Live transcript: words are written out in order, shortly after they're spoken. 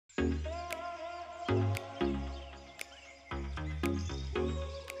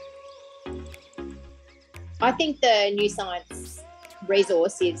I think the New Science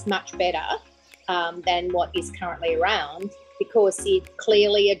resource is much better than what is currently around, because it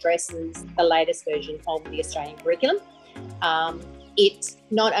clearly addresses the latest version of the Australian curriculum. It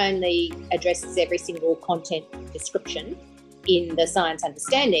not only addresses every single content description in the science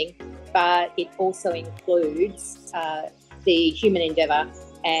understanding, but it also includes the human endeavour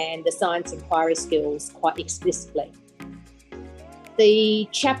and the science inquiry skills quite explicitly. The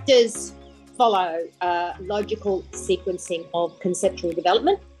chapters follow a logical sequencing of conceptual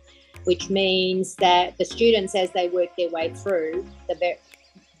development, which means that the students, as they work their way through the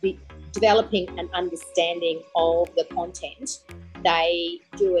developing an understanding of the content, they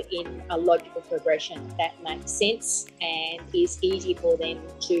do it in a logical progression that makes sense and is easy for them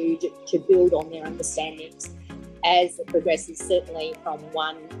to build on their understandings as it progresses, certainly from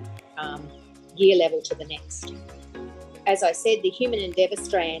one year level to the next. As I said, the human endeavour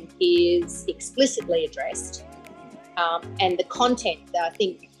strand is explicitly addressed, and the content, I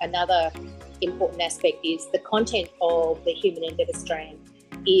think another important aspect is the content of the human endeavour strand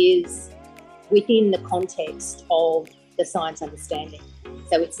is within the context of the science understanding.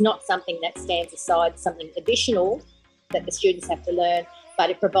 So it's not something that stands aside, something additional that the students have to learn,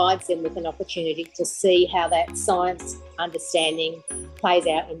 but it provides them with an opportunity to see how that science understanding plays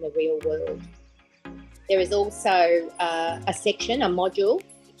out in the real world. There is also a section, a module,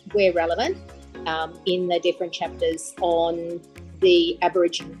 where relevant, in the different chapters on the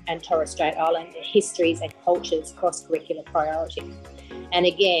Aboriginal and Torres Strait Islander histories and cultures cross-curricular priority. And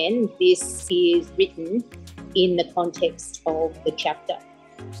again, this is written in the context of the chapter.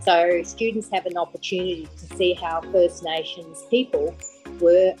 So students have an opportunity to see how First Nations people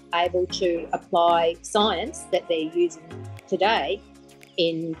were able to apply science that they're using today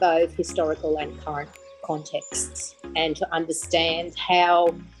in both historical and current contexts, and to understand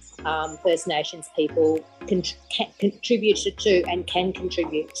how First Nations people contributed to and can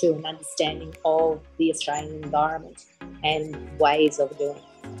contribute to an understanding of the Australian environment and ways of doing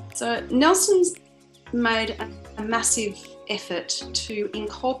it. So Nelson's made a massive effort to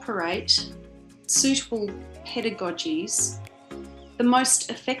incorporate suitable pedagogies, the most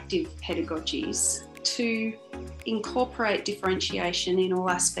effective pedagogies, to incorporate differentiation in all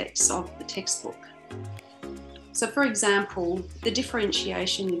aspects of the textbook. So, for example, the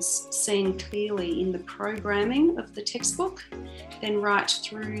differentiation is seen clearly in the programming of the textbook, then right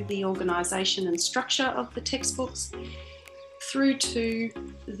through the organisation and structure of the textbooks, through to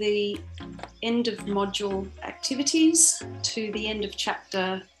the end of module activities, to the end of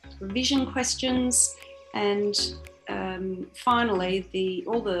chapter revision questions, and finally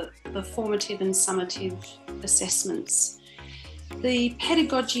all the formative and summative assessments. The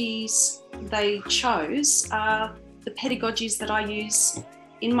pedagogies they chose are the pedagogies that I use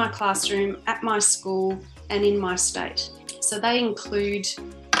in my classroom, at my school, and in my state. So they include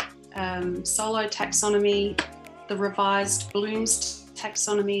solo taxonomy, the revised Bloom's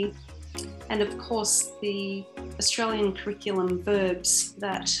taxonomy, and of course the Australian curriculum verbs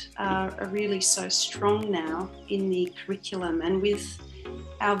that are really so strong now in the curriculum. And with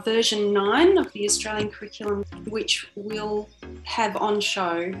our version 9 of the Australian curriculum, which will have on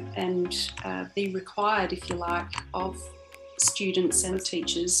show and be required, if you like, of students and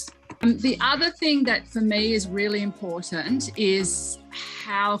teachers. The other thing that for me is really important is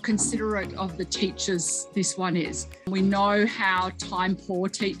how considerate of the teachers this one is. We know how time poor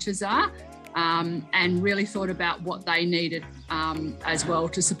teachers are, and really thought about what they needed as well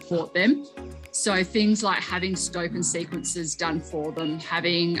to support them. So things like having scope and sequences done for them,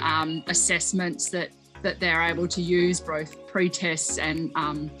 having assessments that they're able to use, both pre-tests and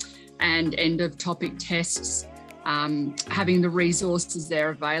end of topic tests, having the resources there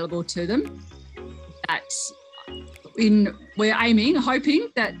available to them. We're hoping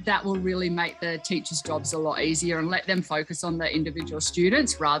that will really make the teachers' jobs a lot easier and let them focus on the individual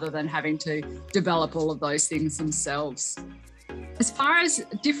students rather than having to develop all of those things themselves. As far as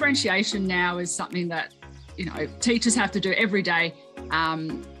differentiation now is something that, teachers have to do every day,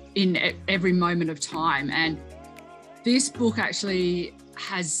 in every moment of time. And this book actually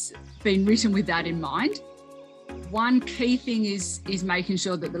has been written with that in mind. One key thing is making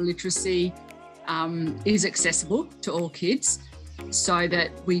sure that the literacy is accessible to all kids, so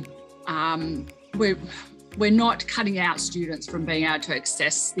that we're not cutting out students from being able to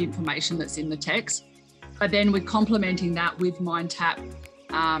access the information that's in the text. But then we're complementing that with MindTap,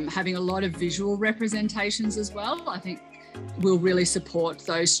 having a lot of visual representations as well. I think will really support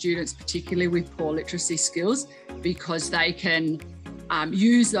those students, particularly with poor literacy skills, because they can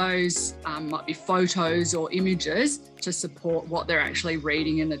use those, might be photos or images, to support what they're actually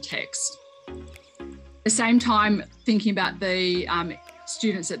reading in the text. the same time, thinking about the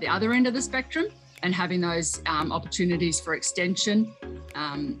students at the other end of the spectrum and having those opportunities for extension,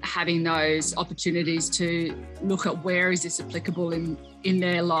 having those opportunities to look at where is this applicable in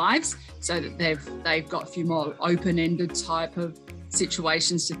their lives, so that they've got a few more open-ended type of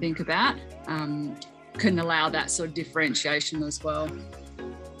situations to think about, can allow that sort of differentiation as well.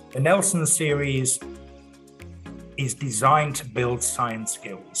 The Nelson series is designed to build science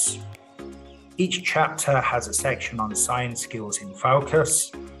skills. Each chapter has a section on science skills in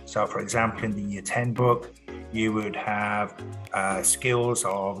focus. So for example, in the Year 10 book, you would have skills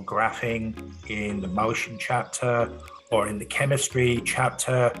of graphing in the motion chapter, or in the chemistry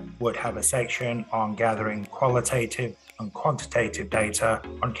chapter would have a section on gathering qualitative and quantitative data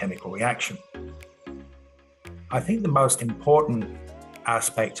on chemical reaction. I think the most important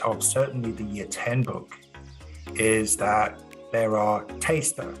aspect of certainly the Year 10 book is that there are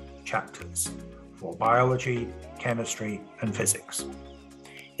taster chapters for biology, chemistry, and physics.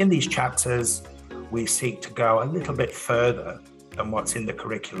 In these chapters, we seek to go a little bit further than what's in the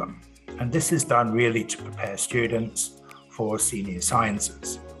curriculum. And this is done really to prepare students for senior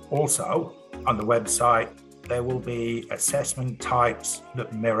sciences. Also, on the website, there will be assessment types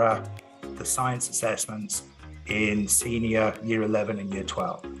that mirror the science assessments in senior Year 11 and Year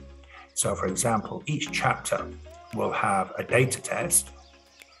 12. So for example, each chapter will have a data test.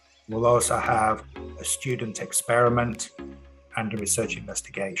 We'll also have a student experiment and a research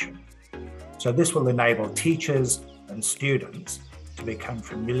investigation. So this will enable teachers and students to become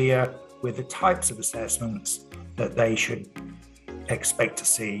familiar with the types of assessments that they should expect to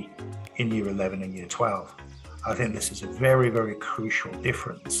see in Year 11 and Year 12. I think this is a very, very crucial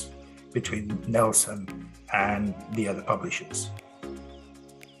difference between Nelson and the other publishers.